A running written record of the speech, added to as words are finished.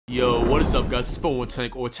Yo, what is up guys, it's Phone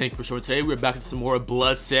Tank or Tank for short. Today we're back with some more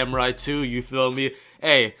Blood Samurai 2, you feel me?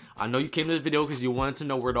 Hey, I know you came to the video because you wanted to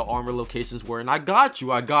know where the armor locations were, and I got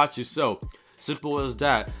you. So, simple as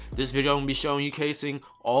that. This video I'm going to be showing you casing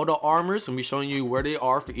all the armors. I'm going to be showing you where they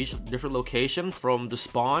are for each different location from the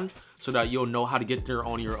spawn, so that you'll know how to get there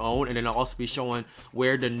on your own. And then I'll also be showing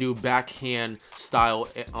where the new backhand style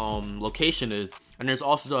location is. And there's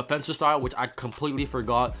also the offensive style, which I completely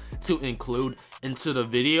forgot to include into the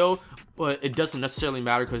video, but it doesn't necessarily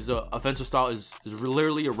matter because the offensive style is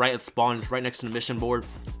literally right at spawn. It's right next to the mission board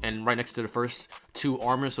and right next to the first two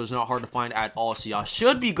armors, so it's not hard to find at all. So y'all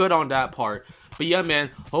should be good on that part. But yeah, man,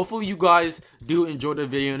 hopefully you guys do enjoy the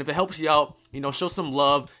video, and if it helps you out, you know, show some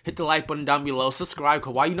love, hit the like button down below, subscribe,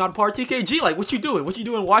 cause why you not a part of TKG? Like, what you doing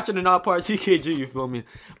watching and not a part of TKG, you feel me?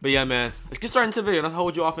 But yeah, man, let's get started into the video, not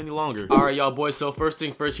hold you off any longer. Alright, y'all boys, so first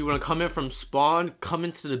thing first, you wanna come in from spawn, come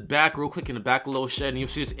into the back real quick in the back little shed, and you'll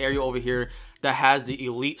see this area over here that has the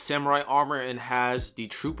elite samurai armor and has the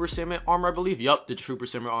trooper samurai armor, I believe. Yup, the trooper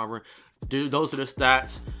samurai armor. Dude, those are the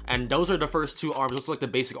stats, and those are the first two armors. Those are like the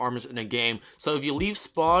basic armors in the game. So if you leave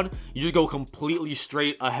spawn, you just go completely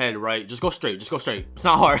straight ahead, right? Just go straight, it's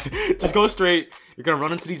not hard. Just go straight. You're gonna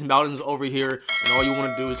run into these mountains over here, and all you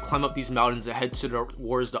want to do is climb up these mountains and head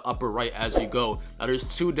towards the upper right as you go. Now there's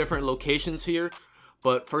two different locations here,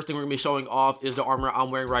 but first thing we're gonna be showing off is the armor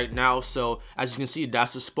I'm wearing right now. So as you can see,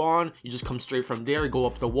 that's the spawn. You just come straight from there, go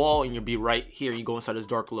up the wall, and you'll be right here. You go inside this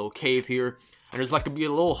dark little cave here, and there's like gonna be a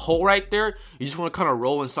little hole right there. You just want to kind of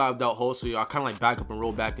roll inside of that hole, so I kind of like back up and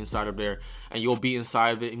roll back inside of there, and you'll be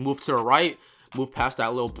inside of it. You move to the right, move past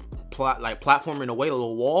that little platform in a way, a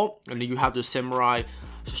little wall, and then you have the samurai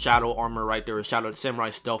shadow armor right there, shadow samurai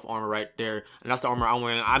stealth armor right there, and that's the armor I'm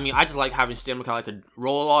wearing. I mean, I just like having stamina. I like to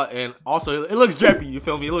roll a lot, and also it looks drippy, you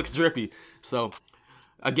feel me? It looks drippy. So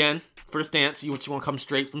again, for the stance, you want to come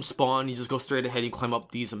straight from spawn. You just go straight ahead, you climb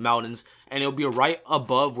up these mountains, and it'll be right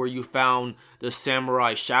above where you found the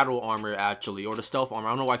samurai shadow armor, actually, or the stealth armor.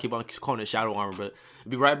 I don't know why I keep on calling it shadow armor, but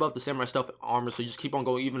it'll be right above the samurai stealth armor. So you just keep on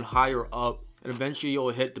going even higher up, and eventually you'll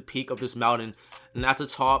hit the peak of this mountain, and at the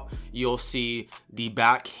top you'll see the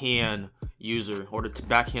backhand user or the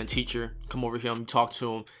backhand teacher. Come over here and talk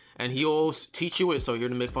to him, and he'll teach you it. So you're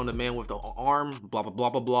to make fun of the man with the arm, blah blah blah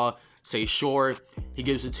blah blah. Say sure, he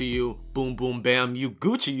gives it to you, boom boom bam, you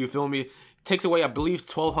Gucci, you feel me? Takes away, I believe,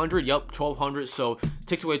 1200. Yup, 1200. So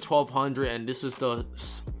takes away 1200, and this is the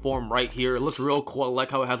form right here. It looks real cool. I like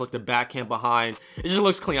how it has like the backhand behind. It just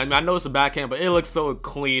looks clean. I mean, I know it's a backhand, but it looks so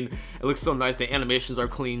clean. It looks so nice. The animations are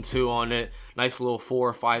clean too on it. Nice little 4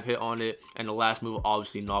 or 5 hit on it, and the last move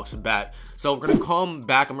obviously knocks it back. So we're gonna come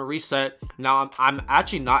back. I'm gonna reset. Now I'm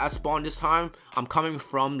actually not at spawn this time. I'm coming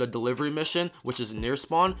from the delivery mission, which is near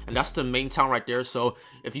spawn, and that's the main town right there. So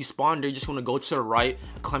if you spawn there, you just want to go to the right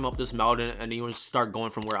and climb up this mountain, and then you want to start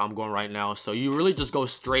going from where I'm going right now. So you really just go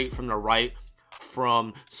straight from the right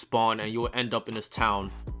from spawn, and you'll end up in this town.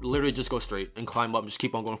 Literally just go straight and climb up, just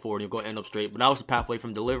keep on going forward, you'll go end up straight. But that was the pathway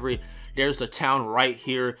from delivery. There's the town right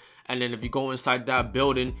here, and then if you go inside that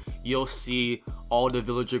building, you'll see all the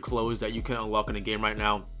villager clothes that you can unlock in the game right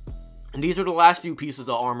now. And these are the last few pieces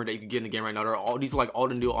of armor that you can get in the game right now. These are like all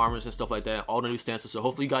the new armors and stuff like that, all the new stances. So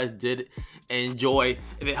hopefully you guys did enjoy.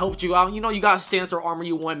 If it helped you out, you know, you got stance or armor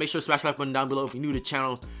you want, make sure to smash that like button down below. If you're new to the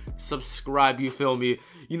channel, subscribe, you feel me?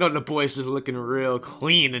 You know, the boy's just looking real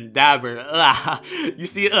clean and dapper. You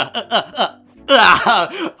see, I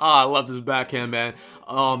love this backhand, man.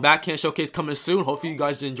 Backhand showcase coming soon. Hopefully you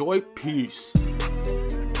guys enjoy. Peace.